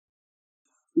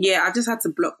yeah, I just had to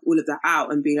block all of that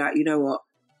out and be like, you know what?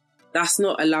 That's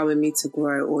not allowing me to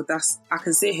grow, or I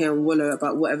can sit here and wallow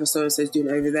about whatever so-and-so's doing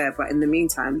over there, but in the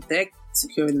meantime, they're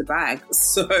securing the bag.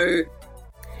 So...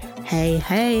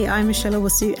 Hey, I'm Michelle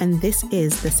Owusu, and this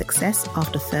is the Success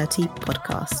After 30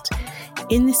 podcast.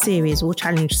 In this series, we'll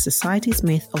challenge society's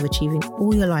myth of achieving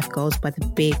all your life goals by the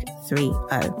big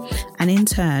 3-0. And in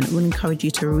turn, we'll encourage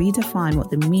you to redefine what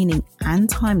the meaning and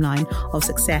timeline of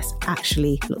success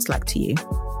actually looks like to you.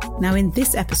 Now, in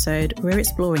this episode, we're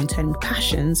exploring turning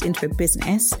passions into a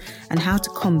business and how to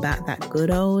combat that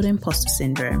good old imposter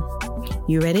syndrome.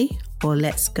 You ready? Well,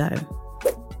 let's go.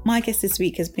 My guest this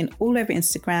week has been all over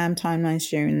Instagram timelines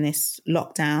during this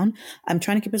lockdown. I'm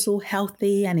trying to keep us all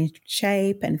healthy and in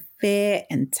shape and fit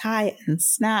and tight and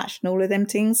snatched and all of them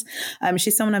things.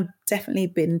 She's someone I've definitely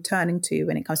been turning to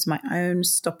when it comes to my own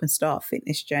stop and start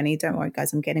fitness journey. Don't worry,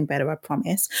 guys, I'm getting better, I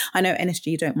promise. I know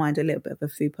NSG don't mind a little bit of a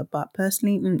fupa, but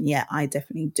personally, yeah, I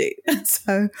definitely do.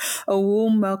 So a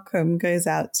warm welcome goes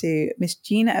out to Miss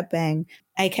Gina Obeng,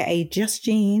 aka Just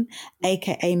Jean,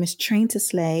 aka Miss Train to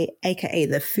Slay, aka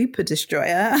the Fupa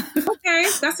Destroyer. Okay,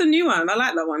 that's a new one. I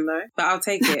like that one though, but I'll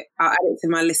take it. I'll add it to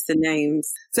my list of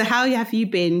names. So how have you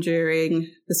been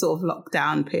during the sort of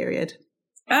lockdown period?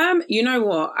 You know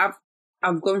what?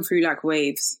 I've gone through like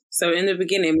waves. So in the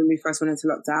beginning, when we first went into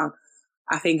lockdown,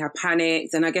 I think I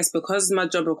panicked, and I guess because my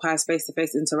job requires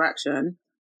face-to-face interaction,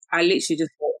 I literally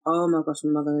just thought, oh my gosh,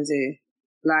 what am I going to do?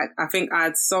 Like, I think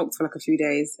I'd sulked for like a few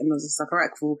days and was just like, all right,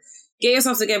 cool. Get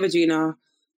yourself together, Gina.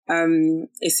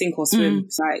 It's sink or swim.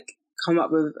 It's like, come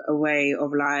up with a way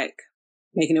of like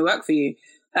making it work for you.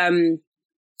 And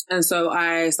so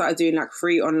I started doing like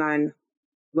free online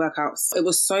workouts. It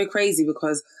was so crazy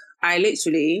because I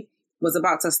literally was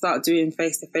about to start doing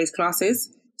face-to-face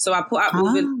classes. So I put out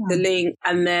the link,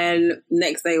 and then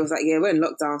next day was like, yeah, we're in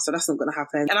lockdown, so that's not going to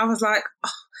happen. And I was like, oh,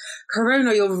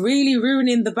 Corona, you're really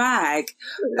ruining the bag.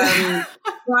 So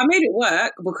I made it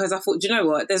work because I thought, do you know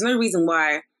what? There's no reason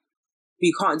why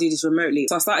you can't do this remotely.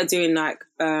 So I started doing like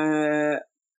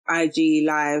IG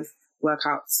live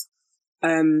workouts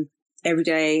every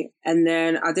day. And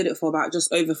then I did it for about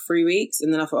just over 3 weeks.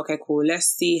 And then I thought, okay, cool. Let's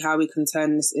see how we can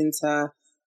turn this into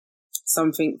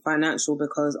something financial,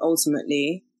 because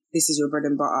ultimately this is your bread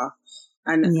and butter.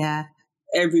 And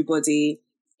everybody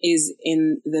is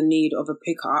in the need of a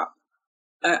pickup.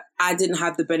 I didn't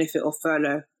have the benefit of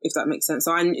furlough, if that makes sense.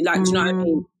 So I like, do you know what I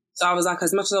mean? So I was like,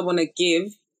 as much as I want to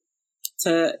give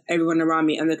to everyone around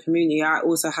me and the community, I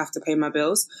also have to pay my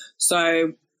bills.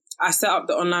 So I set up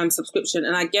the online subscription,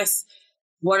 and I guess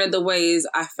one of the ways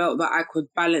I felt that I could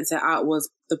balance it out was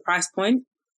the price point.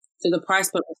 So the price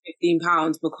point was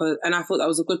 £15 and I thought that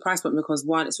was a good price point because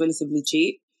one, it's relatively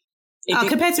cheap.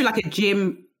 Compared to like a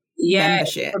gym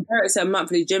membership. Compared to a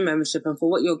monthly gym membership, and for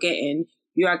what you're getting,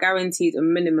 you are guaranteed a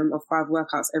minimum of 5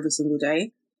 workouts every single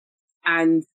day.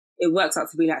 And it works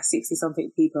out to be like 60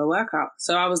 something per workout.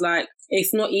 So I was like,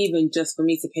 it's not even just for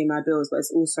me to pay my bills, but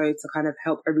it's also to kind of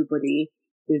help everybody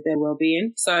with their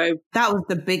well-being. So that was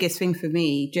the biggest thing for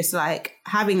me, just like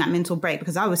having that mental break,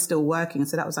 because I was still working.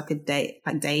 So that was like a day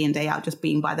in, day out, just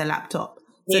being by the laptop.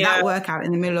 So that workout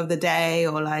in the middle of the day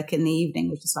or like in the evening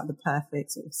was just like the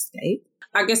perfect sort of escape.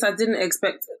 I guess I didn't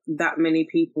expect that many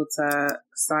people to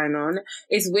sign on.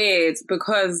 It's weird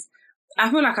because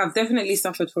I feel like I've definitely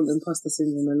suffered from imposter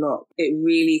syndrome a lot. It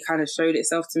really kind of showed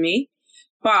itself to me.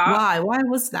 But why? Why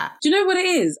was that? Do you know what it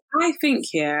is? I think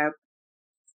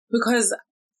because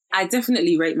I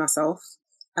definitely rate myself,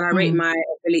 and I rate my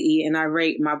ability, and I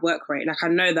rate my work rate. Like, I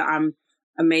know that I'm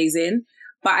amazing.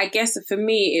 But I guess for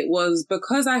me, it was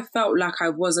because I felt like I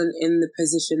wasn't in the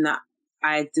position that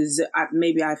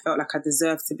maybe I felt like I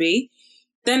deserved to be.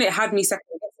 Then it had me second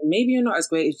guessing. Maybe you're not as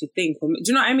great as you think. Do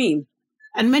you know what I mean?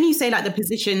 And when you say like the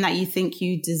position that you think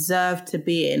you deserve to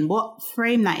be in, what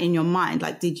framed that in your mind?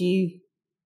 Like, do you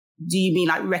mean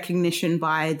like recognition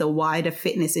by the wider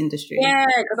fitness industry? Yeah,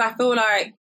 because I feel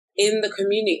like in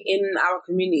our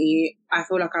community, I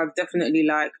feel like I've definitely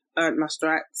like earned my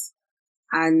stripes.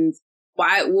 But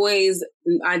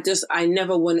I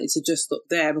never wanted to just stop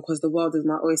there because the world is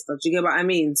my oyster. Do you get what I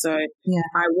mean? So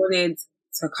I wanted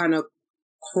to kind of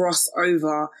cross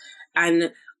over,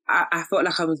 and I felt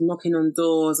like I was knocking on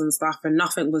doors and stuff, and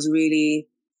nothing was really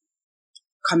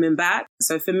coming back.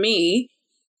 So for me,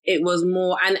 it was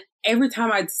more, and every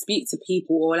time I'd speak to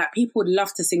people, or like people would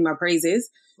love to sing my praises,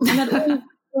 and I'd always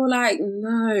feel like,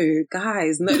 no,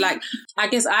 guys, no, like, I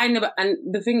guess I never, and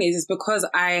the thing is because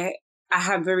I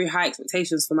have very high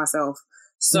expectations for myself.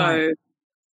 So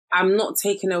I'm not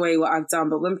taking away what I've done.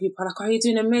 But when people are like, oh, you're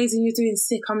doing amazing, you're doing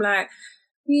sick, I'm like,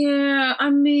 yeah, I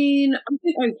mean, I'm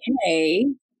doing okay.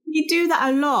 You do that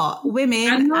a lot,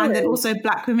 women, and then also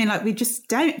Black women. Like, we just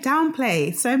don't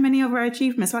downplay so many of our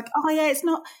achievements. Like, oh yeah, it's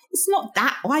not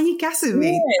that. Why are you gassing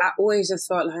me? Yeah, I always just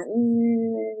felt like,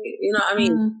 you know what I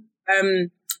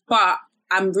mean? But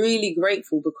I'm really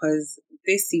grateful because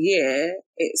this year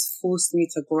it's forced me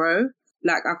to grow.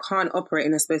 Like, I can't operate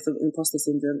in a space of imposter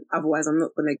syndrome. Otherwise, I'm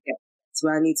not going to get to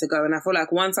where I need to go. And I feel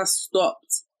like once I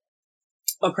stopped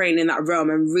operating in that realm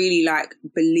and really like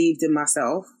believed in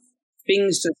myself,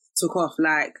 things just took off.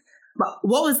 Like, but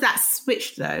what was that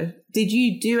switch though? Did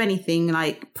you do anything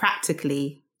like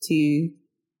practically to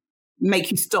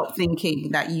make you stop thinking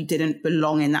that you didn't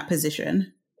belong in that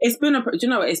position? It's been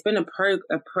it's been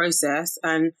a process.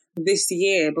 And this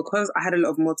year, because I had a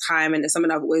lot of more time and it's something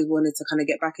I've always wanted to kind of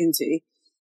get back into,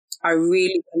 I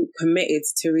really committed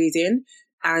to reading,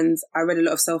 and I read a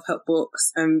lot of self-help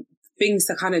books and things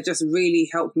to kind of just really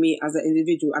help me as an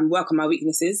individual and work on my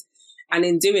weaknesses. And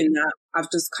in doing that,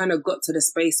 I've just kind of got to the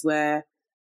space where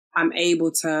I'm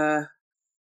able to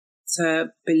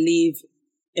believe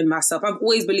in myself. I've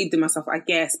always believed in myself, I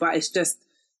guess, but it's just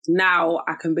now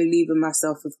I can believe in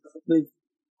myself with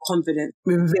confidence.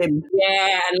 With vim.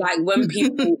 Yeah, and like when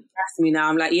people ask me now,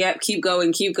 I'm like, yeah, keep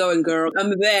going, girl.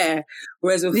 I'm there.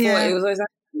 Whereas before, it was always like,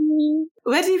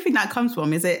 Where do you think that comes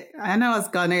from? Is it, I know as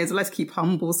Ghanaians, let's keep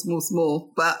humble,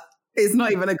 small, but it's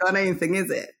not even a Ghanaian thing, is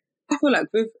it? I feel like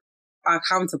with our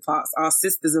counterparts, our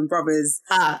sisters and brothers.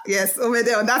 Yes, over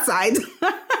there on that side.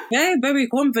 They're very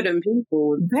confident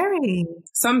people. Very.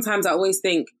 Sometimes I always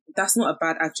think that's not a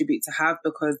bad attribute to have,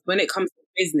 because when it comes to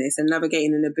business and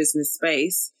navigating in a business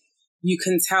space, you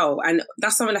can tell. And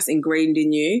that's something that's ingrained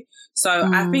in you. So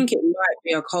I think it might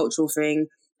be a cultural thing.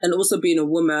 And also being a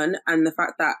woman, and the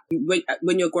fact that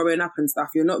when you're growing up and stuff,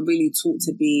 you're not really taught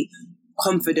to be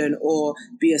confident or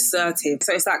be assertive.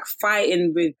 So it's like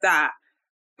fighting with that.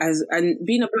 And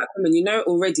being a Black woman, you know,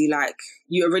 already, like,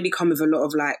 you already come with a lot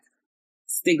of like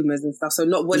stigmas and stuff. So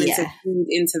not wanting to feed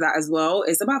into that as well.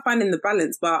 It's about finding the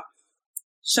balance. But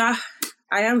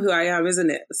I am who I am, isn't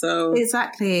it? So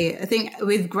exactly. I think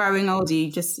with growing older,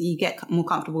 you get more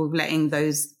comfortable with letting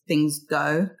those things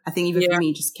go. I think even for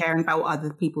me, just caring about what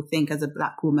other people think as a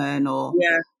Black woman, or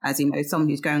as, you know, someone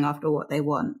who's going after what they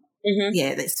want. Yeah,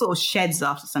 it sort of sheds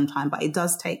after some time, but it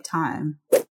does take time.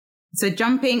 So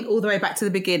jumping all the way back to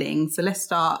the beginning. So let's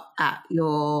start at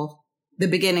the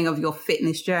beginning of your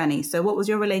fitness journey. So what was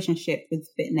your relationship with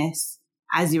fitness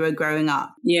as you were growing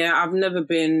up? Yeah, I've never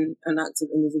been an active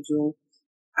individual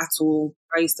at all.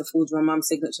 I used to forge my mum's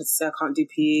signature to say I can't do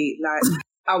PE. Like,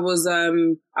 I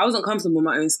wasn't comfortable with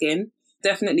my own skin.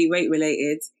 Definitely weight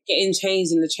related. Getting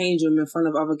changed in the change room in front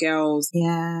of other girls.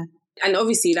 Yeah. And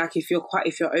obviously, like, if you're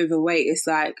overweight, it's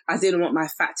like, I didn't want my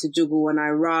fat to jiggle when I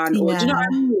run. Or, do you know what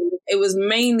I mean? It was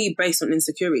mainly based on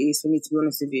insecurities for me, to be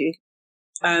honest with you.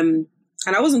 And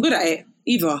I wasn't good at it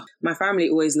either. My family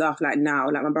always laugh, like now,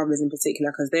 like my brothers in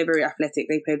particular, because they're very athletic.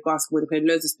 They played basketball, they played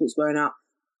loads of sports growing up.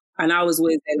 And I was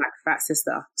always their like fat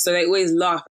sister. So they always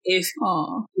laugh if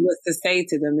I was to say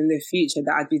to them in the future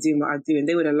that I'd be doing what I do. And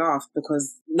they would have laughed,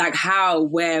 because like how,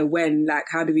 where, when, like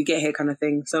how did we get here kind of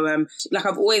thing. So like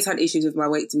I've always had issues with my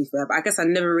weight, to be fair, but I guess I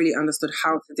never really understood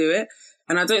how to do it.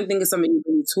 And I don't think it's something you're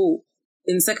really taught.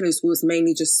 In secondary school, it's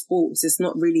mainly just sports. It's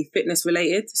not really fitness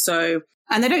related. So,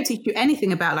 and they don't teach you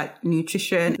anything about like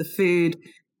nutrition, the food,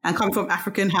 and come from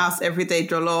African house, everyday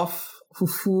jollof,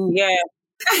 fufu. Yeah.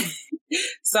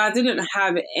 So I didn't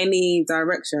have any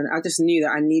direction. I just knew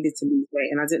that I needed to lose weight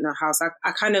and I didn't know how. So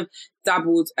I kind of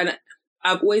dabbled, and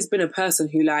I've always been a person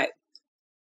who like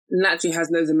naturally has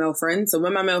loads of male friends. So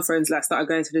when my male friends like started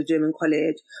going to the gym in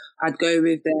college, I'd go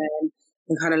with them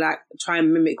and kind of like try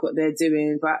and mimic what they're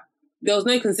doing. But there was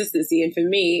no consistency. And for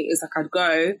me, it's like I'd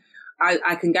go,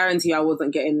 I can guarantee I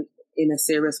wasn't getting in a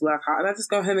serious workout, and I just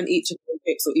go home and eat chicken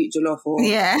chips or eat jollof. Or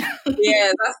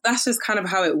that's just kind of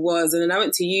how it was. And then I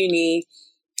went to uni,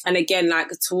 and again, like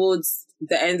towards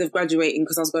the end of graduating,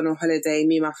 because I was going on holiday,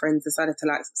 me and my friends decided to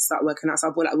like start working out. So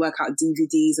I bought like workout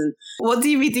DVDs. And what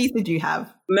DVDs did you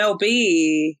have? Mel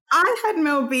B. I had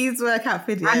Mel B's workout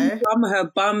video. And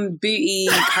her bum booty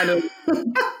kind of.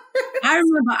 I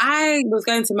remember I was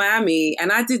going to Miami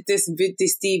and I did this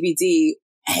DVD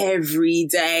every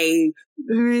day.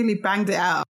 Really banged it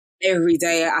out. Every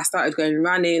day I started going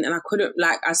running, and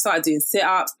I started doing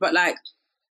sit-ups, but like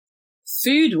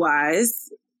food-wise,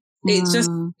 it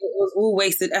was all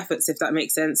wasted efforts, if that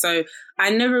makes sense. So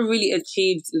I never really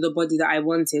achieved the body that I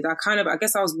wanted. I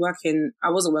guess I wasn't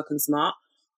working smart.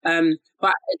 But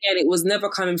again, it was never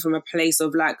coming from a place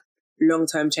of like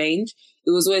long-term change.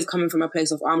 It was always coming from a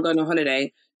place of, I'm going on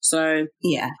holiday, So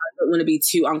yeah, I don't want to be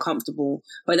too uncomfortable.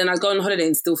 But then I'd go on holiday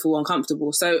and still feel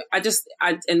uncomfortable. So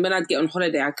and when I'd get on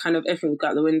holiday, everything would go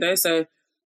out the window. So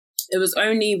it was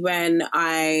only when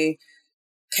I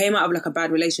came out of like a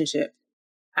bad relationship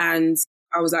and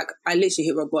I was like, I literally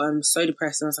hit rock bottom, so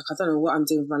depressed. And I was like, I don't know what I'm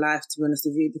doing with my life, to be honest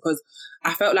with you, because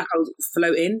I felt like I was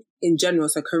floating in general.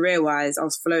 So career-wise, I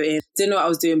was floating, didn't know what I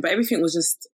was doing, but everything was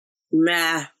just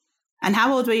meh. And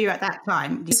how old were you at that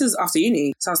time? This was after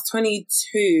uni. So I was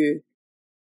 22,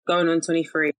 going on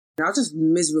 23. And I was just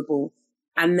miserable.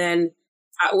 And then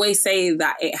I always say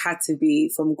that it had to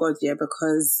be from God, yeah,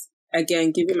 because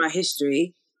again, given my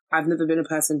history, I've never been a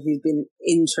person who's been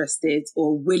interested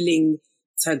or willing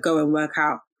to go and work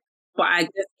out. But I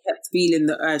just kept feeling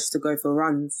the urge to go for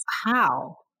runs.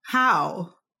 How?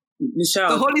 Michelle.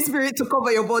 The Holy Spirit took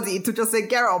over your body to just say,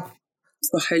 get up. It's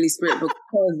the Holy Spirit,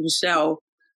 because Michelle,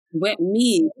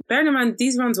 bearing in mind,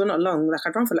 these runs were not long. Like,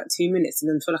 I'd run for like 2 minutes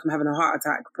and then feel like I'm having a heart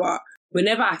attack. But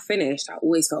whenever I finished, I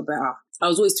always felt better. I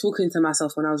was always talking to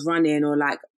myself when I was running or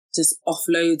like just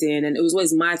offloading. And it was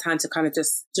always my time to kind of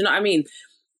just, do you know what I mean?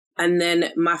 And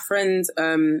then my friend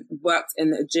worked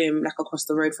in a gym like across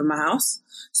the road from my house.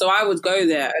 So I would go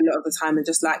there a lot of the time and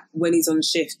just like when he's on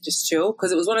shift, just chill.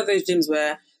 Because it was one of those gyms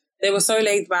where they were so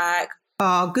laid back.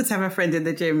 Oh, good to have a friend in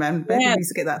the gym, man. Baby used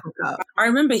to get that hooked up. I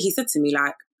remember he said to me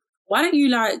like, why don't you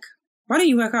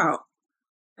work out?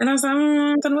 And I was like, I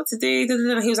don't know what to do.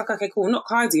 He was like, okay, cool. Not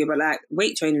cardio, but like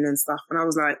weight training and stuff. And I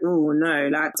was like, oh no,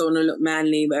 like I don't want to look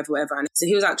manly, whatever. And so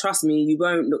he was like, trust me, you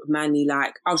won't look manly.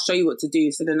 Like I'll show you what to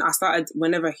do. So then I started,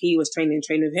 whenever he was train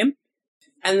with him.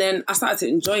 And then I started to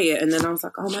enjoy it. And then I was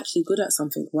like, oh, I'm actually good at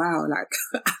something. Wow.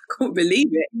 Like I couldn't believe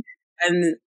it.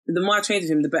 And the more I trained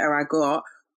with him, the better I got.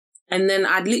 And then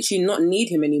I'd literally not need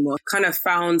him anymore. Kind of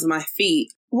found my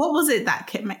feet. What was it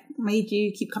that made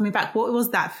you keep coming back? What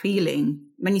was that feeling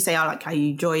when you say, oh, like how you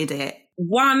enjoyed it?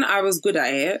 One, I was good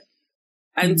at it.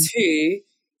 And two,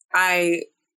 I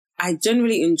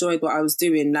generally enjoyed what I was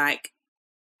doing. Like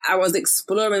I was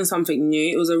exploring something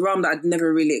new. It was a realm that I'd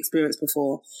never really experienced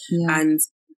before. Yeah. And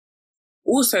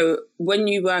also when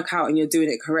you work out and you're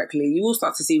doing it correctly, you will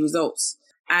start to see results.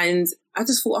 And I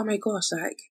just thought, oh my gosh,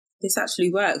 like this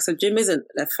actually works. So gym isn't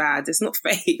a fad. It's not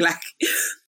fake. Like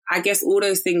I guess all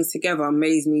those things together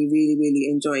made me really, really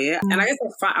enjoy it. And I guess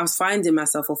I was finding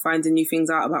myself or finding new things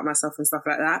out about myself and stuff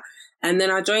like that. And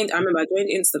then I remember I joined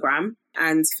Instagram.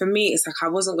 And for me, it's like I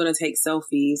wasn't going to take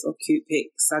selfies or cute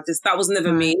pics. That was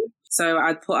never me. So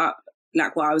I'd put up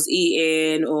like what I was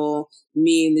eating or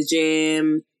me in the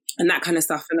gym and that kind of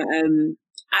stuff. And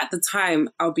at the time,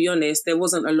 I'll be honest, there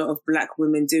wasn't a lot of Black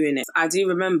women doing it. I do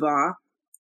remember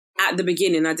at the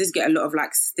beginning, I did get a lot of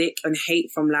like stick and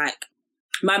hate from like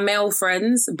my male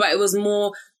friends, but it was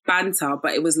more banter.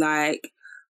 But it was like,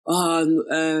 why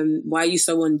are you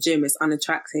so on gym? It's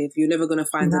unattractive. You're never going to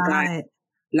find a guy.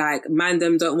 Like, man,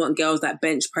 them don't want girls that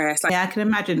bench press. Like, yeah, I can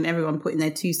imagine everyone putting their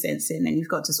 2 cents in and you've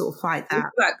got to sort of fight that.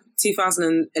 Like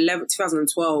 2011,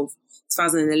 2012,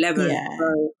 2011. Yeah.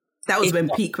 So that was when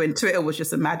Twitter was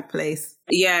just a mad place.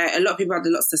 Yeah, a lot of people had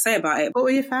lots to say about it. What were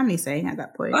your family saying at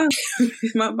that point?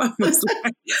 My mum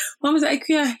was like,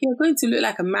 yeah, you're going to look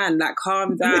like a man. Like,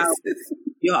 calm down.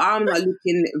 Your arms are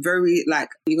looking very, like,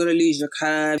 you're going to lose your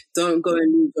curve. Don't go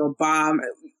and lose your bum.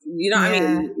 You know what I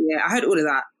mean? Yeah, I heard all of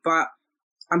that. But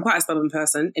I'm quite a stubborn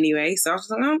person anyway. So I was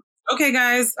just like, oh, okay,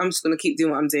 guys, I'm just going to keep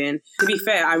doing what I'm doing. To be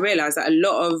fair, I realised that a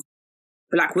lot of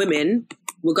Black women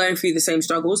were going through the same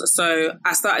struggles. So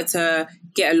I started to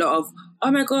get a lot of,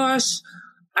 oh my gosh,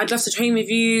 I'd love to train with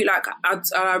you. Like,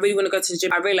 I really want to go to the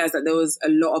gym. I realised that there was a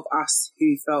lot of us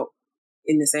who felt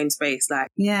in the same space. Like,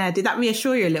 yeah, did that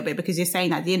reassure you a little bit? Because you're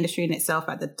saying that the industry in itself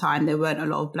at the time, there weren't a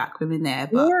lot of Black women there.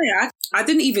 But yeah, I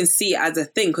didn't even see it as a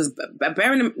thing because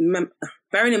bearing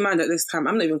in mind at this time,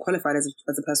 I'm not even qualified as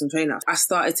a personal trainer. I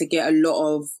started to get a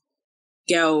lot of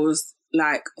girls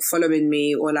like following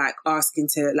me or like asking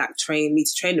to like train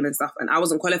them and stuff. And I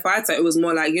wasn't qualified. So it was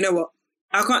more like, you know what?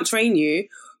 I can't train you,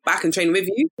 but I can train with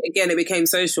you. Again, it became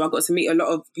social. I got to meet a lot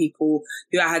of people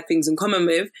who I had things in common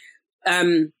with.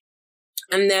 And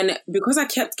then because I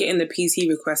kept getting the PT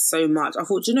requests so much, I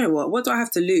thought, you know what do I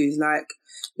have to lose? Like,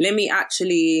 let me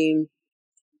actually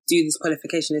do this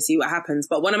qualification and see what happens.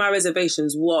 But one of my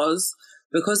reservations was,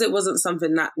 because it wasn't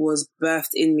something that was birthed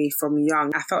in me from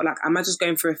young, I felt like, am I just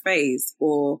going through a phase?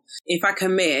 Or if I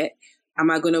commit, am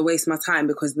I going to waste my time?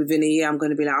 Because within a year, I'm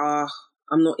going to be like,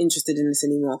 I'm not interested in this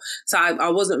anymore. So I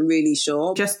wasn't really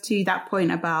sure. Just to that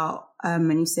point about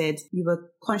when you said you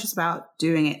were conscious about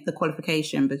doing it, the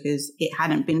qualification, because it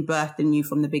hadn't been birthed in you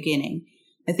from the beginning.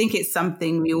 I think it's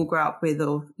something we all grow up with,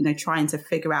 or, you know, trying to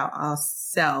figure out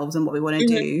ourselves and what we want to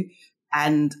do.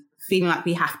 and feeling like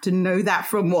we have to know that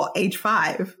from age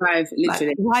 5? 5, literally.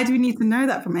 Like, why do we need to know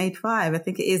that from age 5? I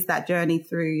think it is that journey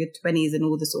through your 20s and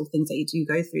all the sort of things that you do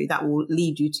go through that will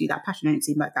lead you to that passion. And it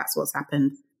seems like that's what's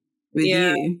happened with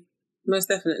you. Most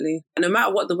definitely. No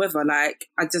matter what the weather, like,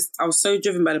 I was so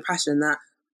driven by the passion that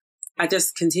I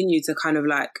just continued to kind of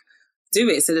like do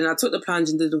it. So then I took the plunge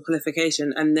and did the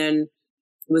qualification, and then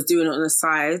was doing it on the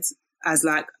side as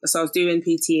like, so I was doing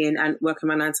PT and working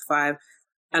my 9 to 5.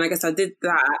 And I guess I did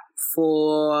that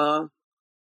for,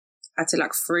 I'd say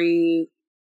like three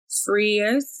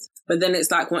years. But then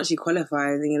it's like, once you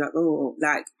qualify, then you're like, oh,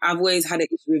 like, I've always had an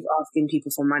issue with asking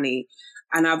people for money.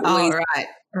 And I've always... Oh,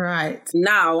 right.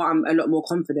 Now I'm a lot more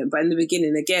confident. But in the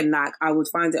beginning, again, like, I would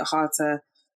find it hard to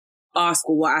ask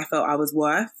for what I felt I was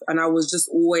worth. And I was just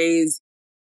always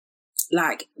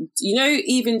like, you know,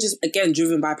 even just, again,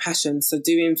 driven by passion. So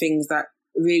doing things that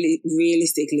really,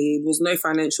 realistically, was no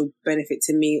financial benefit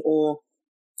to me, or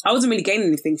I wasn't really gaining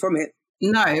anything from it.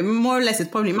 No, more or less,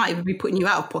 it probably might even be putting you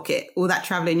out of pocket. All that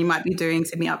traveling you might be doing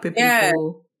to meet up with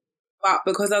people. But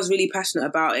because I was really passionate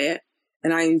about it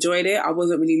and I enjoyed it, I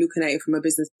wasn't really looking at it from a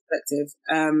business perspective.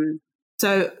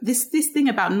 So this thing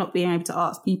about not being able to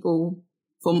ask people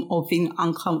or being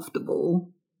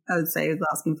uncomfortable, I would say, with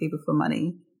asking people for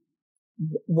money.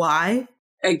 Why?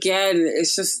 Again,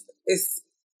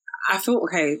 I feel,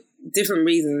 different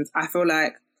reasons. I feel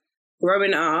like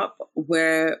growing up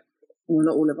well,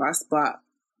 not all of us, but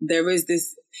there is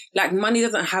this, like, money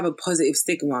doesn't have a positive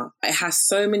stigma. It has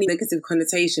so many negative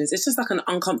connotations. It's just like an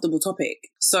uncomfortable topic.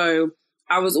 So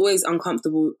I was always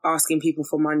uncomfortable asking people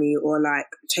for money or like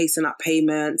chasing up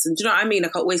payments. And do you know what I mean?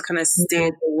 Like, I always kind of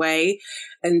steered away,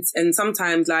 and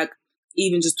sometimes like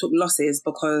even just took losses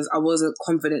because I wasn't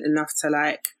confident enough to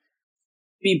like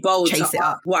be bold chase to it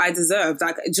up what I deserved.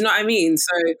 Like, do you know what I mean?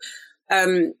 So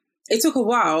it took a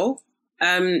while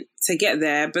to get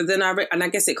there, but then I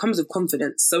guess it comes with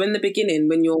confidence. So in the beginning,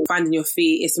 when you're finding your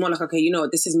feet, it's more like, okay, you know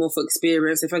what, this is more for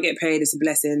experience. If I get paid, it's a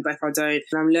blessing, but if I don't,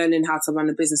 I'm learning how to run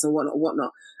a business and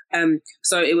whatnot.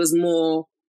 So it was more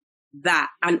that.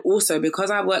 And also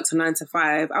because I worked a 9 to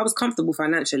 5, I was comfortable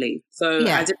financially. So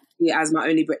I didn't see it as my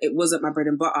only, it wasn't my bread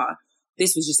and butter.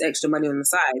 This was just extra money on the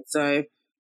side. So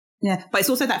yeah, but it's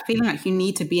also that feeling like you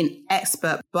need to be an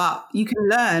expert, but you can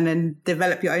learn and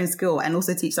develop your own skill and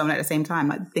also teach someone at the same time.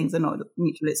 Like, things are not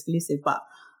mutually exclusive, but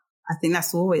I think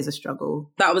that's always a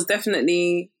struggle. That's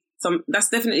definitely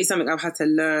something I've had to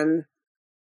learn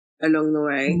along the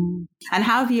way. And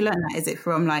how have you learned that? Is it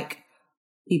from like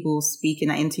people speaking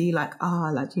that into you, like, you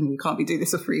know, you can't be doing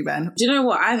this for free, man? Do you know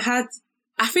what? I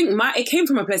think it came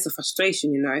from a place of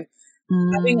frustration, you know.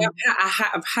 I think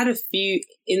I've had a few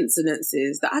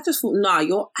incidences that I just thought, nah,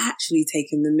 you're actually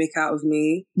taking the mick out of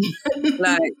me.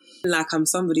 like I'm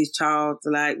somebody's child.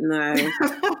 Like, no.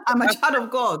 I'm a child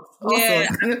of God. Yeah,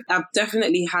 I've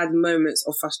definitely had moments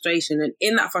of frustration. And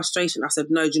in that frustration, I said,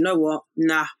 no, do you know what?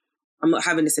 Nah, I'm not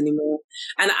having this anymore.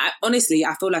 And honestly,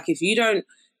 I feel like if you don't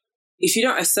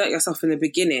assert yourself in the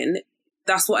beginning,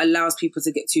 that's what allows people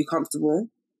to get too comfortable.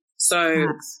 So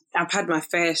I've had my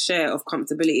fair share of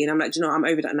comfortability, and I'm like, do you know what? I'm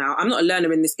over that now. I'm not a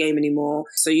learner in this game anymore.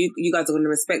 So you guys are going to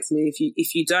respect me.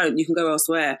 If you don't, you can go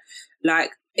elsewhere.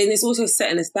 Like, and it's also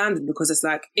setting a standard, because it's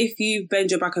like, if you bend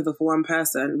your back over for one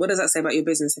person, what does that say about your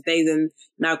business? If they then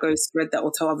now go spread that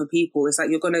or tell other people, it's like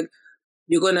you're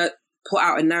gonna put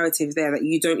out a narrative there that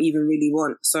you don't even really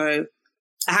want. So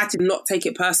I had to not take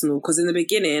it personal, because in the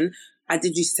beginning I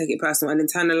did used to take it personal and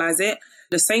internalize it.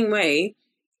 The same way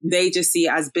they just see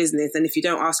it as business, and if you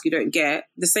don't ask, you don't get.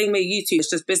 The same way you two, it's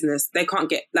just business. They can't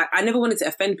get, like, I never wanted to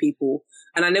offend people,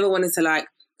 and I never wanted to like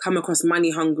come across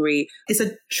money hungry. It's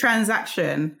a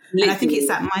transaction. Literally. And I think it's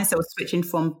that mindset of switching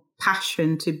from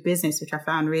passion to business, which I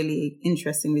found really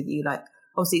interesting with you. Like,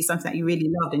 obviously it's something that you really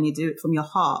loved and you do it from your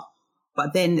heart,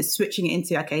 but then switching it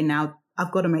into, okay, now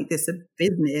I've got to make this a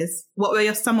business. What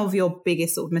were some of your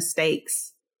biggest sort of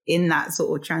mistakes in that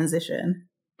sort of transition?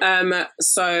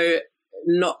 So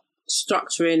not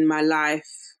structuring my life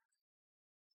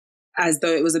as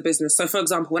though it was a business. So for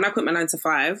example, when I quit my 9 to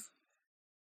 5,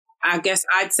 I guess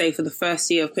I'd say for the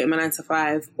first year of quitting my 9 to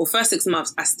 5, or first 6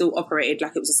 months, I still operated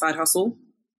like it was a side hustle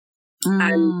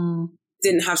and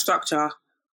didn't have structure.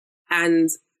 And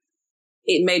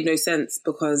it made no sense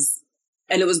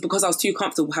it was because I was too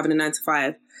comfortable having a 9 to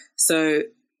 5. So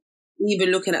even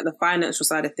looking at the financial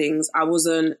side of things,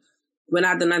 when I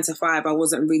had the 9 to 5, I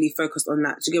wasn't really focused on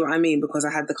that. Do you get what I mean? Because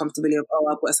I had the comfortability of,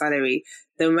 I've got a salary.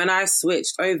 Then when I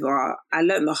switched over, I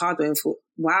learned the hard way and thought,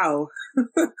 wow,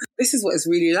 this is what it's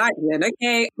really like then.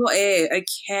 Okay, got it.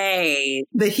 Okay.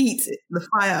 The heat, the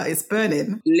fire is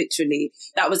burning. Literally.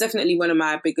 That was definitely one of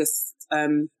my biggest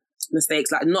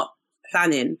mistakes, like not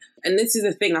planning. And this is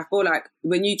the thing, I feel like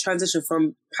when you transition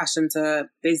from passion to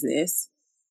business,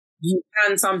 you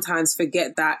can sometimes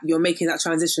forget that you're making that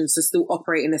transition to still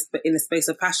operate in the space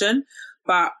of passion.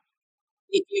 But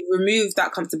if you remove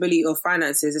that comfortability of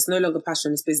finances, it's no longer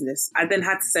passion, it's business. I then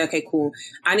had to say, okay, cool,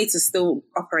 I need to still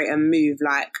operate and move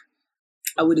like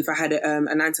I would if I had a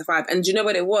 9 to 5. And do you know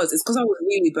what it was? It's because I was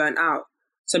really burnt out.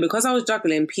 So because I was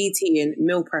juggling PT and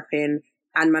meal prepping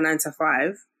and my 9 to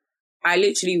 5, I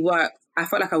literally I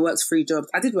felt like I worked 3 jobs.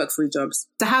 I did work 3 jobs.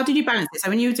 So how did you balance it? So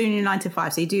when you were doing your 9 to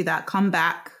 5, so you do that, come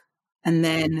back, and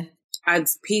then I'd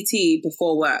PT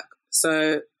before work.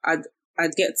 So I'd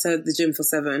get to the gym for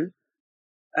 7.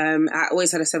 I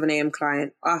always had a 7 a.m.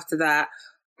 client. After that,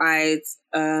 I'd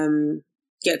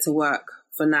get to work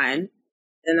for 9.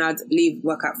 Then I'd leave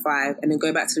work at 5 and then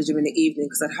go back to the gym in the evening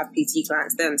because I'd have PT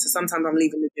clients then. So sometimes I'm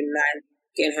leaving the gym 9,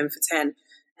 getting home for 10,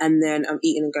 and then I'm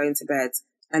eating and going to bed.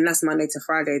 And that's Monday to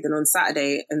Friday. Then on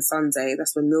Saturday and Sunday,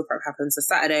 that's when meal prep happens. So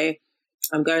Saturday,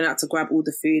 I'm going out to grab all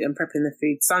the food and prepping the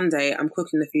food. Sunday, I'm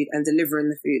cooking the food and delivering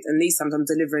the food. And these times I'm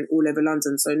delivering all over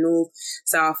London. So North,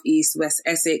 South, East, West,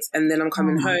 Essex. And then I'm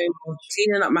coming home,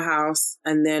 cleaning up my house,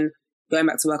 and then going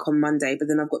back to work on Monday. But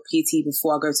then I've got PT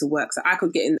before I go to work. So I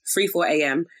could get in 4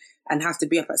 a.m. and have to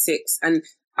be up at 6. And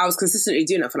I was consistently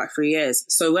doing it for like 3 years.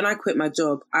 So when I quit my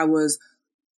job, I was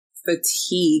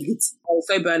fatigued. I was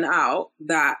so burnt out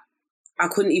that I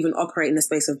couldn't even operate in the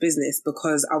space of business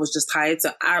because I was just tired.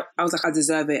 So I was like, I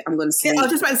deserve it. I'm going to sleep. Yeah, I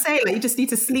was just about to say, like, you just need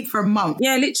to sleep for a month.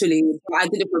 Yeah, literally. I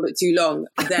did it for a bit too long.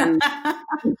 Then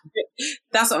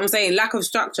that's what I'm saying. Lack of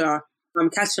structure. I'm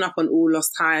catching up on all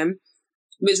lost time,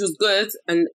 which was good,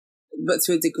 but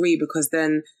to a degree, because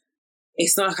then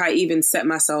it's not like I even set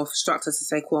myself structure to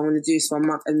say, cool, I'm going to do this for a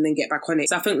month and then get back on it.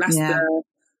 So I think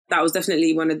that was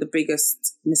definitely one of the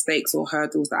biggest mistakes or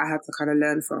hurdles that I had to kind of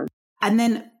learn from. And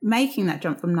then making that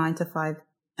jump from 9 to 5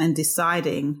 and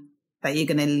deciding that you're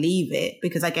going to leave it,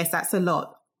 because I guess that's a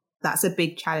lot. That's a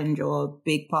big challenge or a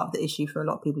big part of the issue for a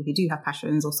lot of people who do have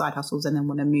passions or side hustles and then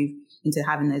want to move into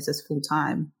having those as full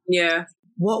time. Yeah.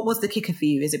 What was the kicker for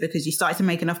you? Is it because you started to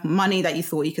make enough money that you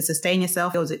thought you could sustain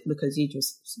yourself? Or was it because you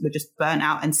were just burnt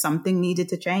out and something needed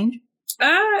to change?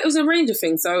 It was a range of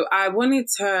things. So I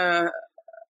was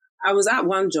at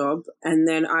one job and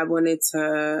then I was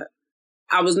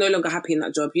no longer happy in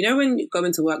that job. You know, when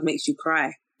going to work makes you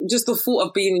cry? Just the thought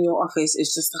of being in your office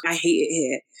is just like, I hate it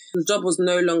here. The job was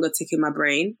no longer ticking my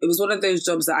brain. It was one of those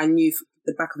jobs that I knew from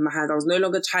the back of my hand. I was no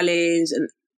longer challenged.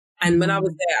 And when I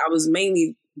was there, I was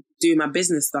mainly doing my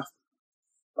business stuff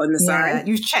on the side.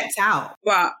 You checked out.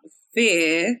 But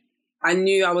fear, I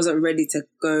knew I wasn't ready to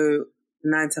go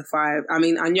 9 to 5. I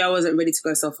mean, I knew I wasn't ready to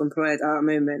go self-employed at that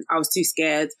moment. I was too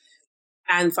scared.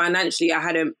 And financially, I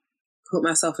hadn't put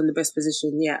myself in the best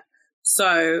position yet.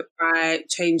 So I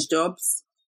changed jobs,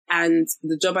 and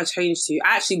the job I changed to,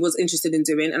 I actually was interested in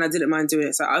doing, and I didn't mind doing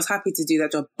it. So I was happy to do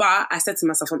that job. But I said to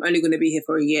myself, I'm only going to be here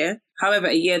for a year. However,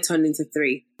 a year turned into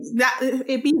 3.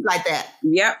 It be like that.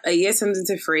 Yep. A year turned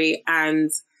into 3. And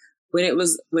when it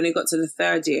got to the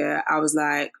 3rd year, I was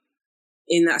like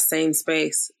in that same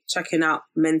space, checking out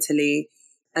mentally.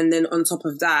 And then on top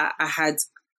of that, I had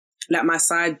like my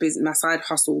side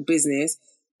hustle business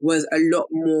was a lot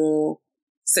more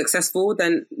successful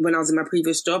than when I was in my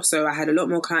previous job. So I had a lot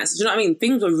more clients. Do you know what I mean?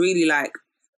 Things were really like...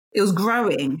 It was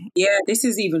growing. Yeah, this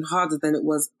is even harder than it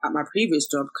was at my previous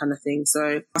job kind of thing.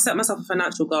 So I set myself a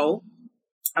financial goal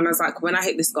and I was like, when I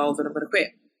hit this goal, then I'm going to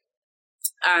quit.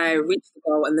 I reached the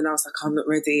goal and then I was like, I'm not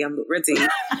ready.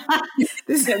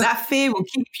 That fear will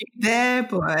keep you there,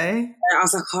 boy. I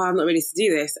was like, I'm not ready to do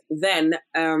this. Then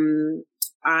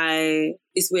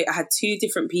it's weird. I had 2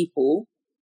 different people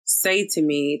say to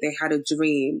me they had a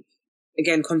dream.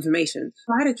 Again, confirmation.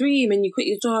 I had a dream and you quit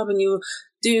your job and you were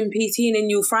doing PT and then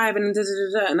you were thriving and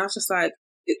And I was just like,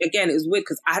 again, it was weird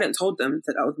because I hadn't told them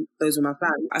that those were my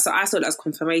plans. So I saw that as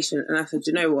confirmation and I said,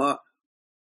 you know what?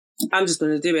 I'm just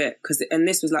going to do it. And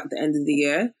this was like the end of the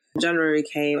year. January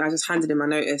came, I just handed in my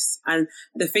notice. And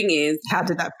the thing is... How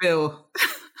did that feel?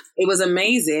 It was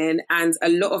amazing. And a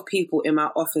lot of people in my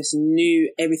office knew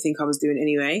everything I was doing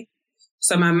anyway.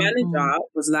 So my manager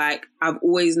was like, I've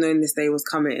always known this day was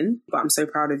coming, but I'm so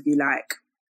proud of you. Like,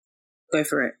 go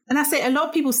for it. And that's it. A lot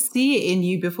of people see it in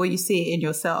you before you see it in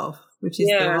yourself, which is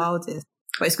the wildest.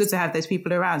 But it's good to have those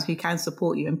people around who can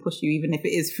support you and push you, even if it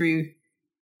is through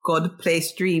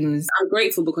God-placed dreams. I'm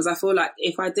grateful because I feel like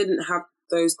if I didn't have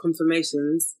those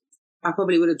confirmations, I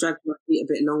probably would have dragged my feet a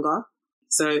bit longer.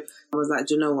 So I was like,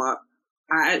 do you know what?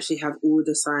 I actually have all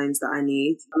the signs that I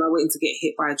need. Am I waiting to get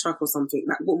hit by a truck or something?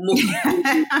 Like, what more?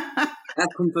 That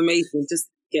confirmation. Just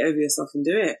get over yourself and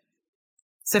do it.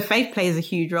 So faith plays a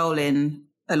huge role in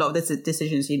a lot of the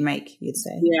decisions you make, you'd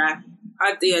say. Yeah,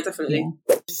 definitely.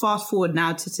 Yeah. Fast forward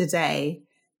now to today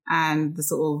and the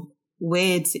sort of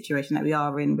weird situation that we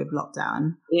are in with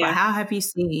lockdown. Yeah. But how have you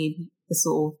seen the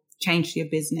sort of change to your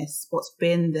business? What's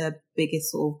been the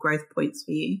biggest sort of growth points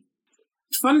for you?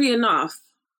 Funnily enough,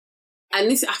 and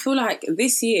this, I feel like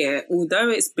this year, although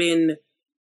it's been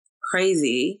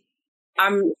crazy,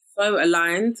 I'm so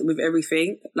aligned with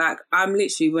everything. Like, I'm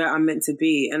literally where I'm meant to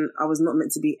be, and I was not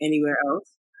meant to be anywhere else,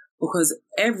 because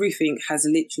everything has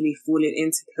literally fallen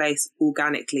into place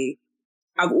organically.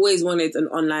 I've always wanted an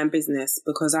online business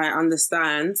because I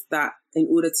understand that in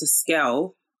order to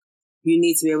scale, you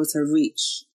need to be able to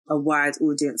reach a wide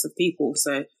audience of people.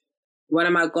 So one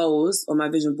of my goals on my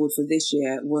vision board for this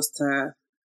year was to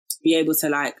be able to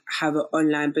like have an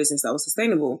online business that was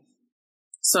sustainable.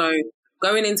 So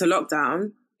going into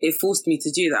lockdown, it forced me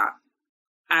to do that.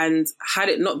 And had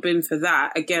it not been for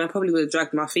that, again, I probably would have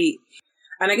dragged my feet.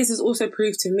 And I guess it's also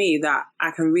proved to me that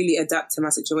I can really adapt to my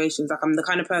situations. Like, I'm the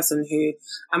kind of person who,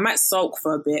 I might sulk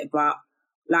for a bit, but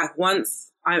like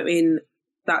once I'm in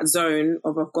that zone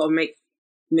of I've got to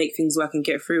make things work and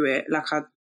get through it, like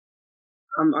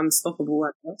I'm unstoppable, I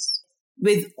guess.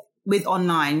 With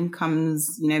online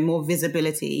comes, you know, more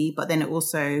visibility, but then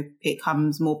it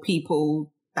comes more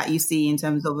people that you see in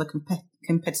terms of the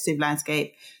competitive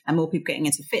landscape and more people getting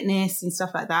into fitness and stuff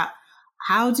like that.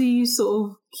 How do you sort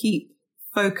of keep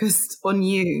focused on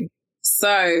you?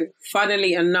 So,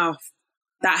 funnily enough,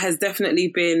 that has definitely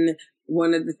been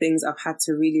one of the things I've had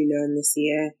to really learn this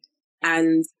year.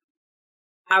 And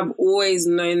I've always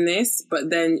known this, but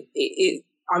then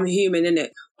I'm human, innit?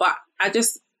 But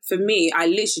for me, I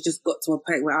literally just got to a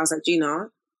point where I was like, Gina,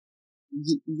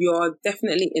 you're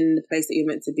definitely in the place that you're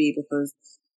meant to be, because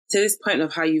to this point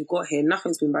of how you've got here,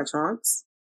 nothing's been by chance.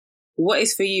 What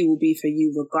is for you will be for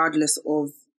you, regardless of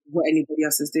what anybody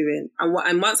else is doing. And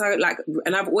once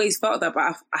and I've always felt that, but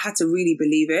I had to really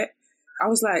believe it. I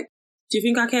was like, do you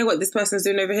think I care what this person's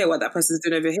doing over here, what that person's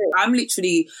doing over here? I'm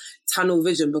literally tunnel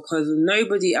vision, because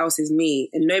nobody else is me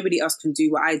and nobody else can do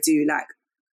what I do. Like,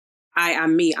 I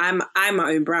am me. I'm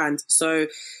my own brand. So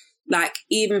like,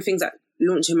 even things like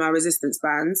launching my resistance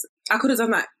bands, I could have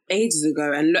done that ages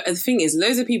ago. And the thing is,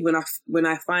 loads of people, when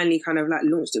I finally kind of like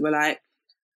launched it, were like,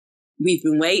 we've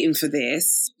been waiting for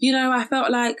this. You know, I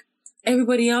felt like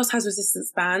everybody else has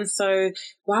resistance bands, so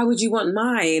why would you want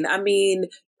mine? I mean,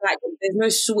 like, there's no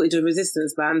shortage of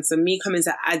resistance bands. So me coming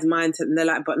to add mine to, and they're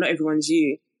like, but not everyone's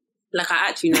you. Like, I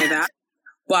actually know that,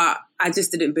 but I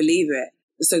just didn't believe it.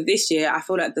 So this year, I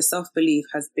feel like the self-belief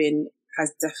has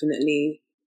definitely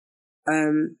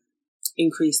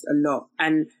increased a lot.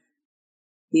 And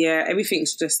yeah,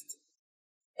 everything's just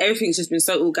been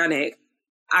so organic.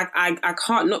 I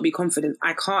can't not be confident.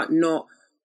 I can't not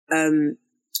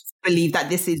believe that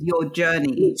this is your journey,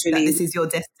 literally, that this is your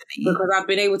destiny. Because I've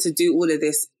been able to do all of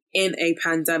this in a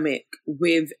pandemic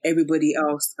with everybody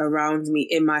else around me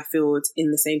in my field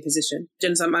in the same position. Do you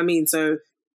understand what I mean? So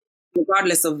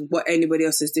regardless of what anybody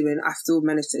else is doing, I've still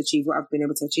managed to achieve what I've been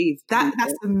able to achieve. That's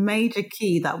a major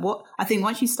key. That what I think,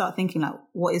 once you start thinking like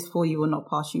what is for you will not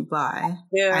pass you by,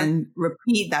 and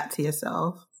repeat that to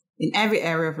yourself in every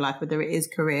area of life, whether it is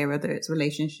career, whether it's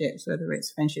relationships, whether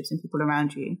it's friendships and people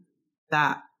around you,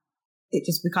 that it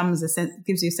just becomes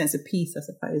gives you a sense of peace, I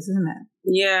suppose, isn't it?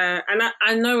 Yeah. And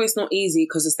I know it's not easy,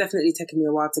 because it's definitely taken me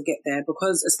a while to get there,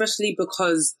 especially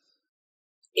because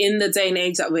in the day and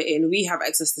age that we're in, we have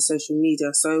access to social media.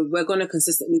 So we're going to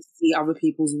consistently see other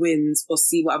people's wins or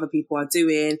see what other people are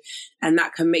doing. And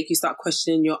that can make you start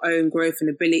questioning your own growth and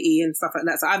ability and stuff like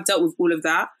that. So I've dealt with all of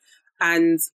that.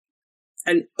 And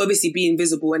obviously being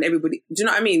visible, and everybody, do you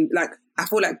know what I mean? Like, I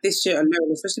feel like this year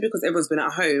alone, especially because everyone's been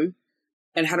at home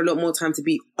and had a lot more time to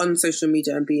be on social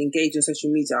media and be engaged in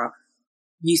social media,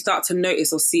 you start to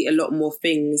notice or see a lot more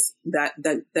things that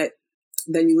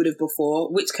than you would have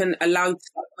before, which can allow you to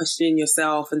start questioning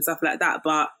yourself and stuff like that.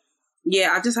 But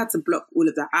yeah, I just had to block all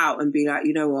of that out and be like,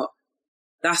 you know what?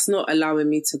 That's not allowing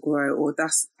me to grow, or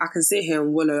I can sit here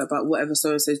and wallow about whatever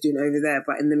so-and-so is doing over there.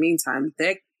 But in the meantime,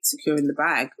 they're securing the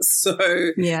bag. So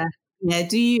yeah.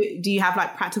 Do you have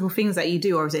like practical things that you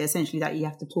do, or is it essentially that you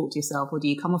have to talk to yourself, or do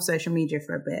you come off social media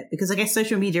for a bit? Because I guess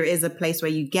social media is a place where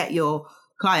you get your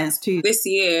clients too. This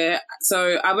year,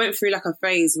 so I went through like a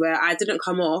phase where I didn't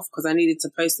come off because I needed to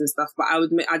post and stuff, but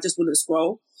I just wouldn't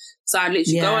scroll. So I'd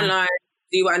literally go online,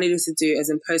 do what I needed to do,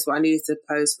 as in post what I needed to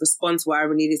post, respond to what I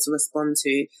needed to respond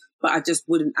to, but I just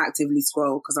wouldn't actively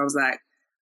scroll, because I was like,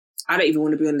 I don't even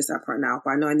want to be on this app right now,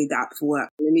 but I know I need the app for work.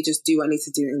 Let me just do what I need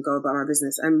to do and go about my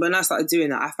business. And when I started doing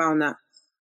that, I found that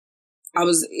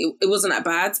it wasn't that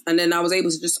bad. And then I was able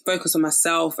to just focus on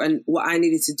myself and what I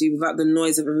needed to do without the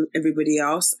noise of everybody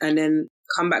else, and then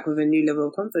come back with a new level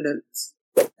of confidence.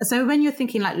 So when you're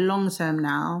thinking like long term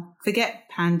now, forget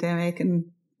pandemic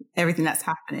and everything that's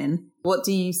happening, what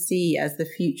do you see as the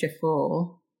future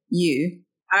for you?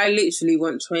 I literally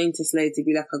want Train to Slay to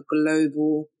be like a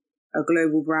global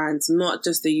brand, not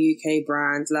just a UK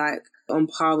brand, like on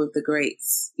par with the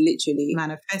greats, literally.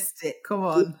 Manifest it, come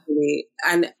on. Literally.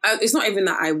 And it's not even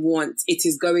that I want, it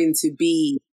is going to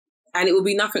be. And it will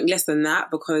be nothing less than that,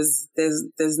 because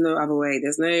there's no other way.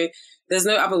 There's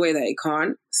no other way that it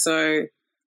can't. So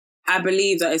I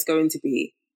believe that it's going to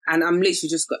be. And I'm literally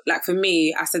just like, for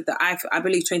me, I said that I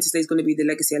believe Train to Slay is going to be the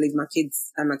legacy I leave my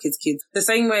kids and my kids' kids. The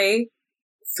same way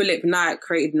Philip Knight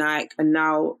created Nike, and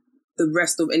now the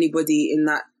rest of anybody in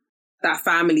that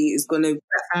family is going to...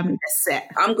 I'm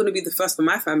going to be the first for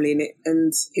my family in it,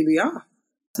 and here we are.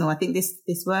 No, I think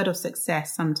this word of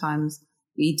success, sometimes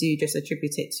we do just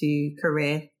attribute it to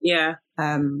career. Yeah.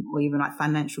 Or even like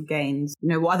financial gains. You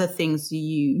know, what other things do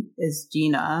you, as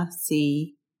Gina,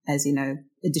 see as, you know,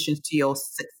 additions to your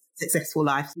successful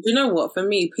life? Do you know what? For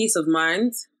me, peace of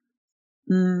mind.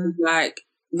 Like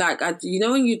you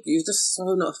know, when you're just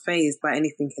so not fazed by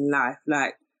anything in life,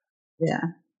 like, yeah,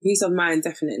 peace of mind,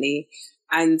 definitely.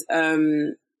 And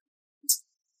I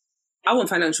want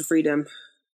financial freedom.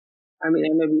 I mean, I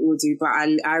know we all do, but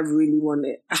I really want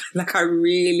it. Like,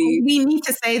 we need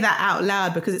to say that out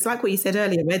loud, because it's like what you said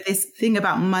earlier, where this thing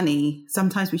about money,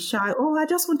 sometimes we shy, I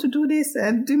just want to do this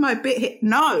and do my bit here.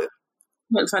 No. I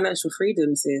want financial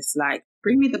freedom, sis. Like,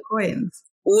 bring me the coins.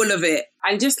 All of it.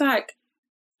 And just like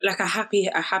a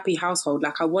happy household.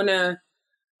 Like, I want to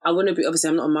be, obviously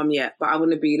I'm not a mum yet, but I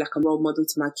want to be like a role model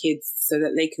to my kids, so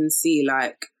that they can see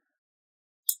like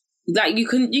you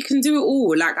can do it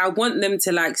all. Like, I want them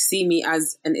to like see me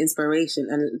as an inspiration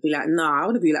and be like, nah, I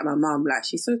want to be like my mum. Like,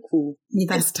 she's so cool. Yeah,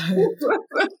 that's dope.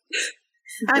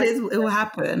 It will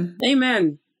happen.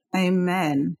 Amen.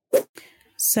 Amen.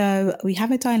 So we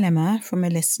have a dilemma from a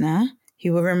listener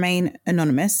who will remain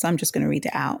anonymous. So I'm just going to read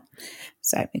it out.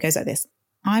 So it goes like this.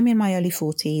 I'm in my early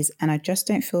 40s and I just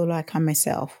don't feel like I'm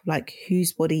myself. Like,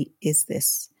 whose body is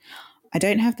this? I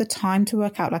don't have the time to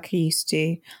work out like I used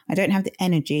to. I don't have the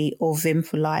energy or vim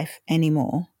for life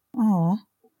anymore. Oh,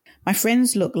 my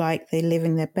friends look like they're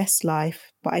living their best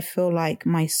life, but I feel like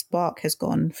my spark has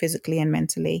gone physically and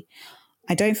mentally.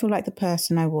 I don't feel like the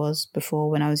person I was before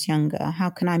when I was younger. How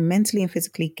can I mentally and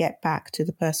physically get back to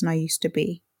the person I used to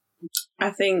be?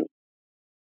 I think,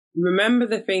 remember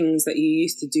the things that you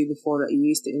used to do before that you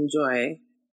used to enjoy,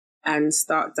 and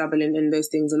start dabbling in those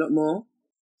things a lot more.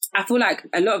 I feel like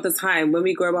a lot of the time when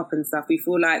we grow up and stuff, we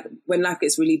feel like when life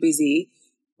gets really busy,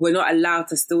 we're not allowed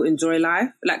to still enjoy life.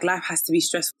 Like, life has to be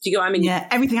stressful. Do you get what I mean? Yeah,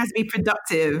 everything has to be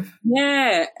productive.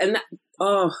 Yeah. And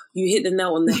you hit the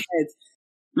nail on the head.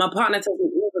 My partner tells me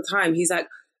all the time, he's like,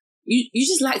 you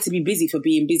just like to be busy for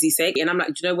being busy's sake. And I'm like,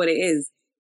 do you know what it is?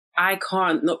 I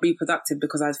can't not be productive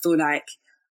because I feel like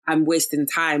I'm wasting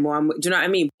time, do you know what I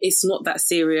mean? It's not that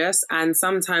serious. And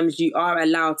sometimes you are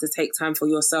allowed to take time for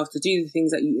yourself to do the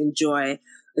things that you enjoy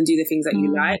and do the things that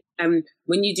you like. And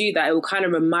when you do that, it will kind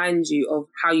of remind you of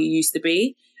how you used to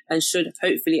be, and should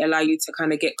hopefully allow you to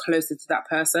kind of get closer to that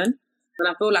person. And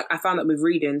I feel like I found that with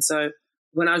reading. So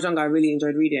when I was younger, I really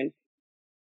enjoyed reading.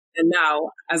 And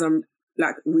now, as I'm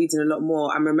like reading a lot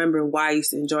more, I'm remembering why I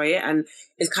used to enjoy it, and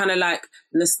it's kind of like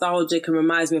nostalgic and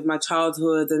reminds me of my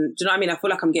childhood. And do you know what I mean? I feel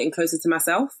like I'm getting closer to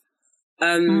myself.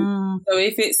 So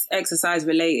if it's exercise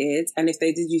related, and if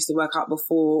they did used to work out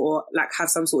before, or like have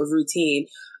some sort of routine,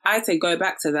 I'd say go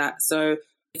back to that. So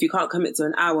if you can't commit to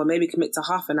an hour, maybe commit to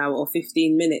half an hour or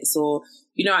 15 minutes, or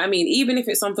you know what I mean? Even if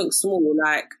it's something small,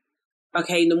 like,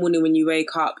 okay, in the morning when you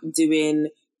wake up, doing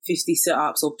 50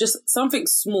 sit-ups, or just something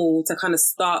small to kind of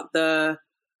start the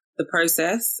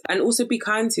process. And also be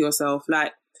kind to yourself.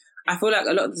 Like, I feel like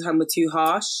a lot of the time we're too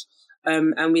harsh,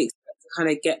 and we expect to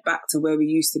kind of get back to where we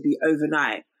used to be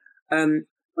overnight.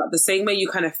 But the same way you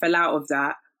kind of fell out of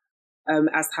that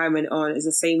as time went on is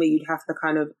the same way you'd have to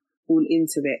kind of fall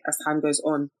into it as time goes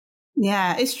on.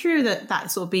 Yeah, it's true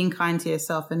that sort of being kind to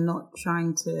yourself and not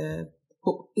trying to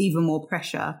put even more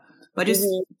pressure, but just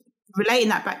relating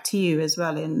that back to you as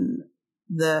well in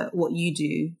what you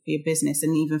do for your business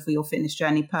and even for your fitness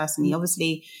journey personally.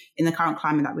 Obviously, in the current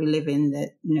climate that we live in,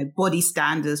 that, you know, body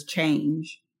standards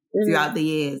change throughout the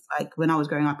years. Like when I was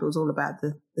growing up, it was all about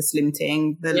the slim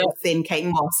ting, the little thin Kate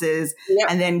Mosses,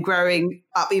 and then growing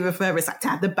up even further, it's like to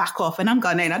have the back off. And I'm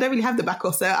Ghanaian, I don't really have the back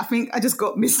off, so I think I just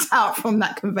got missed out from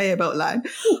that conveyor belt line.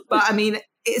 But I mean,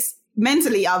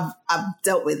 mentally I've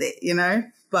dealt with it, you know,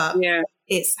 but yeah.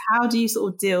 it's how do you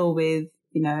sort of deal with,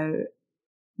 you know,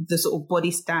 the sort of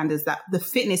body standards that the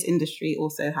fitness industry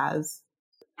also has.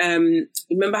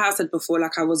 Remember how I said before,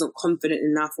 like I wasn't confident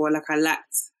enough, or like I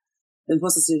lacked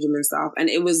imposter syndrome and stuff. And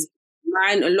it was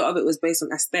mine, a lot of it was based on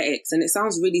aesthetics. And it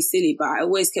sounds really silly, but I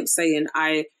always kept saying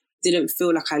I didn't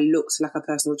feel like I looked like a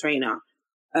personal trainer.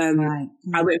 Right.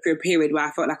 I went through a period where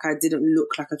I felt like I didn't look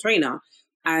like a trainer.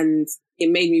 And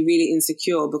it made me really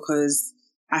insecure because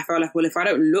I felt like, well, if I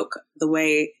don't look the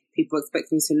way people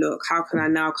expect me to look, how can I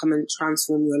now come and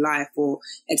transform your life, or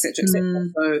et cetera, et cetera.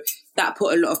 So that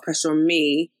put a lot of pressure on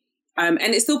me. And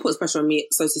it still puts pressure on me,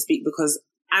 so to speak, because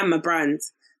I'm a brand.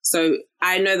 So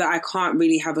I know that I can't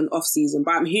really have an off season,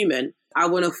 but I'm human. I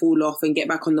want to fall off and get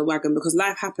back on the wagon because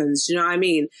life happens. Do you know what I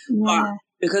mean? Yeah. But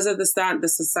because of the standard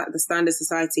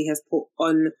society has put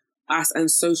on us, and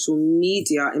social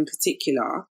media in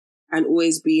particular, and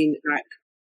always being like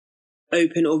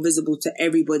open or visible to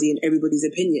everybody and everybody's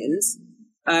opinions,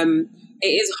 it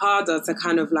is harder to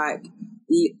kind of like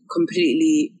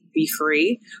completely be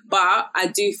free. But I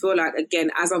do feel like,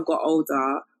 again, as I've got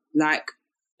older, like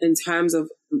in terms of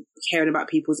caring about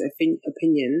people's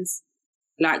opinions,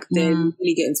 like they're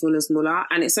really getting smaller and smaller.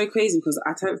 And it's so crazy because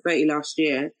I turned 30 last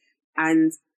year,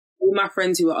 and all my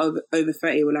friends who are over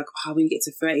 30 were like, oh, when you get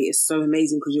to 30, it's so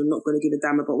amazing because you're not going to give a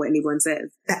damn about what anyone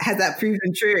says. Has that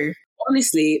proven true?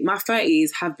 Honestly, my 30s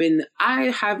have been,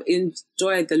 I have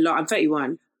enjoyed the lot. I'm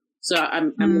 31, so I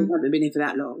haven't been here for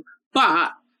that long.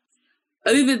 But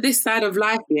over this side of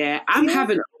life, I'm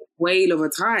having a whale of a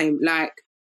time. Like,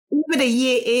 even a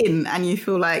year in, and you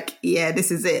feel like, yeah, this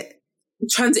is it.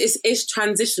 It's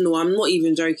transitional. I'm not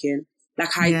even joking.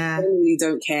 Like, I genuinely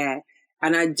don't care.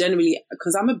 And I genuinely,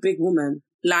 because I'm a big woman,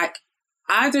 like,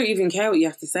 I don't even care what you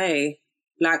have to say.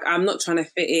 Like, I'm not trying to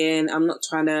fit in. I'm not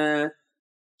trying to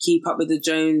keep up with the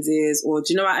Joneses, or do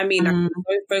you know what I mean? Like, I'm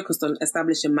so focused on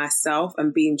establishing myself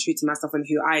and being true to myself and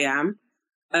who I am.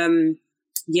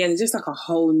 There's just like a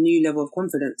whole new level of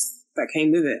confidence that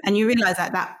came with it. And you realise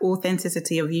that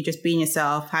authenticity of you just being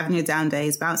yourself, having your down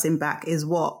days, bouncing back is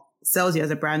what sells you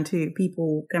as a brand too.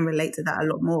 People can relate to that a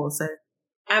lot more. So,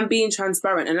 and being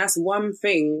transparent. And that's one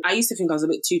thing. I used to think I was a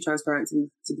bit too transparent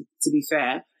to be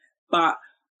fair, but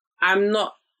I'm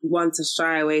not one to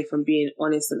shy away from being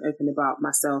honest and open about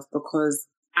myself, because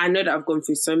I know that I've gone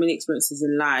through so many experiences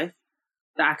in life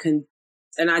that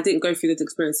and I didn't go through those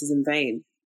experiences in vain.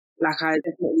 Like, I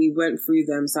definitely went through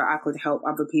them so I could help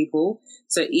other people.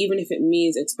 So even if it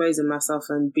means exposing myself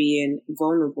and being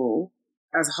vulnerable,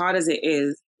 as hard as it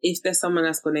is, if there's someone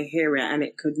that's going to hear it and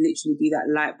it could literally be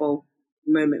that light bulb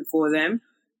moment for them,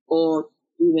 or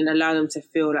even allow them to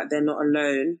feel like they're not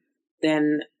alone,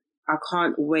 then I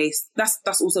can't waste.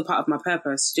 That's also part of my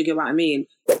purpose. Do you get what I mean?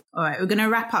 All right, we're going to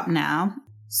wrap up now.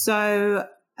 So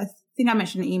I think I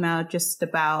mentioned an email just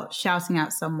about shouting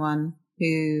out someone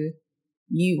who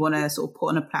you want to sort of put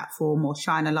on a platform or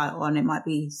shine a light on. It might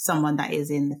be someone that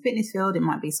is in the fitness field. It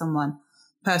might be someone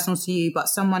personal to you, but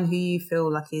someone who you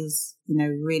feel like is, you know,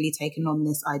 really taking on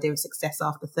this idea of success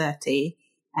after 30,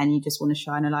 and you just want to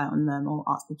shine a light on them or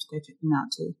ask people to go check them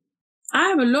out too. I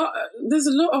have a lot. There's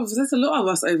a lot of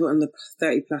us over on the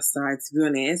 30 plus side, to be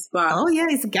honest. But oh yeah,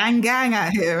 it's gang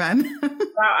out here, man.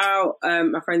 Shout out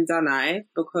my friend Danai,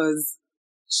 because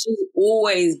she's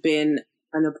always been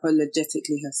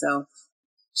unapologetically herself.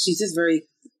 She's just very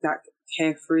like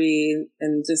carefree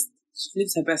and just she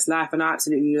lives her best life, and I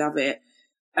absolutely love it.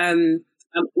 I'm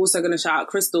also going to shout out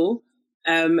Crystal,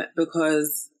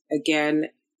 because again,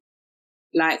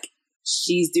 like,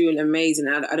 she's doing amazing.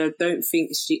 I don't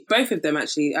think both of them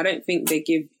actually, I don't think they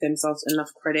give themselves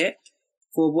enough credit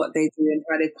for what they do and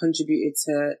how they've contributed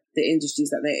to the industries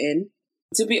that they're in.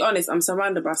 To be honest, I'm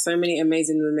surrounded by so many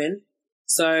amazing women.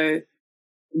 So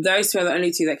those two are the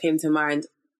only two that came to mind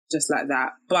just like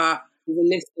that. But there's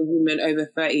a list of women over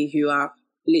 30 who are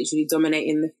literally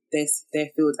dominating their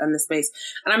field and the space.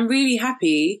 And I'm really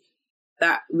happy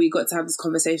that we got to have this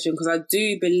conversation, because I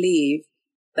do believe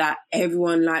that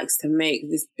everyone likes to make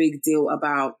this big deal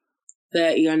about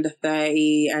 30 under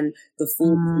 30 and the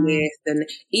 40 list. And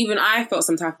even I felt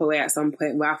some type of way at some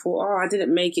point where I thought, oh, I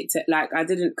didn't make it to, like, I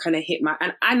didn't kind of hit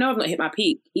and I know I've not hit my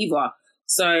peak either.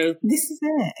 So this is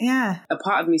it, yeah. A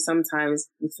part of me sometimes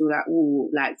would feel like, oh,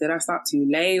 like, did I start too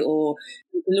late? Or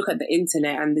you can look at the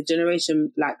internet and the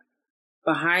generation, like,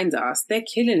 behind us, they're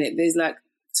killing it. There's like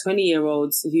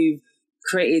 20-year-olds who've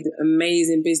created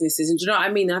amazing businesses. And do you know what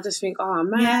I mean? I just think, oh,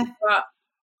 man. Yeah. But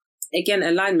again,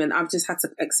 alignment, I've just had to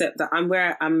accept that I'm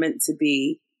where I'm meant to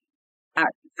be at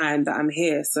the time that I'm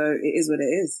here. So it is what it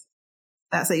is.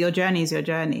 That's it. Your journey is your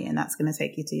journey, and that's going to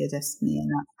take you to your destiny, and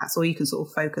that's all you can sort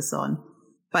of focus on.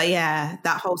 But yeah,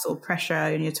 that whole sort of pressure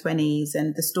in your 20s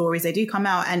and the stories, they do come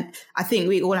out. And I think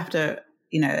we all have to,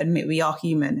 admit we are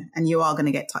human, and you are going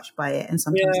to get touched by it. And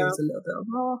sometimes there's a little bit of,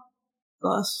 oh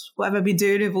gosh, what have I been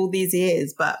doing with all these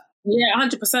years? But yeah,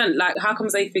 100%. Like, how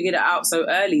comes they figured it out so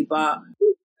early? But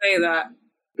say that,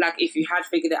 like, if you had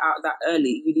figured it out that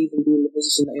early, you'd even be in the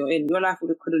position that you're in. Your life could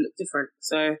have looked different.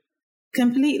 So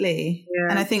completely. Yeah.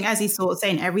 And I think, as he's sort of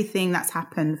saying, everything that's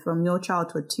happened from your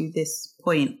childhood to this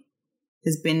point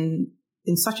has been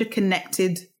in such a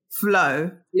connected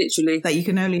flow, literally, that you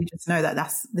can only just know that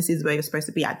this is where you're supposed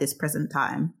to be at this present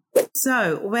time.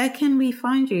 So where can we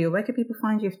find you? Where can people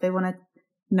find you if they want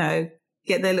to,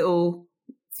 get their little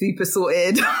super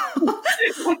sorted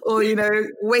or,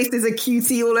 waist is a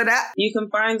cutie, all of that? You can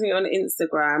find me on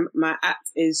Instagram. My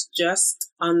 @ is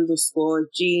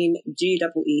just_Gene,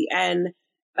 GEEN.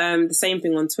 The same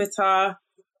thing on Twitter.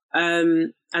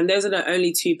 And those are the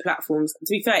only two platforms. To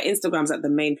be fair, Instagram's like the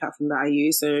main platform that I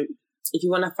use. So if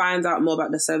you want to find out more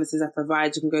about the services I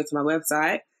provide, you can go to my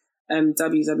website,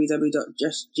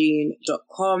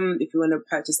 www.justgene.com. If you want to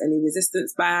purchase any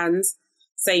resistance bands,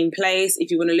 same place.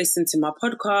 If you want to listen to my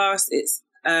podcast, it's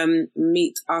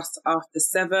Meet Us After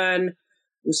 7,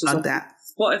 which is on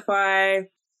Spotify,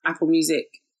 Apple Music,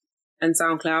 and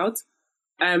SoundCloud.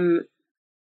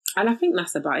 And I think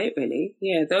that's about it, really.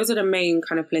 Yeah, those are the main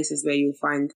kind of places where you'll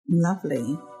find.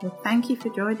 Lovely. Well, thank you for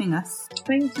joining us.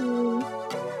 Thank you.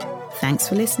 Thanks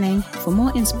for listening. For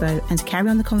more inspo and to carry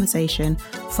on the conversation,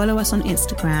 follow us on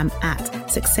Instagram at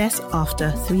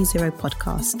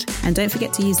SuccessAfter30podcast. And don't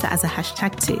forget to use that as a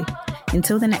hashtag too.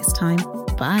 Until the next time,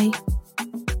 bye.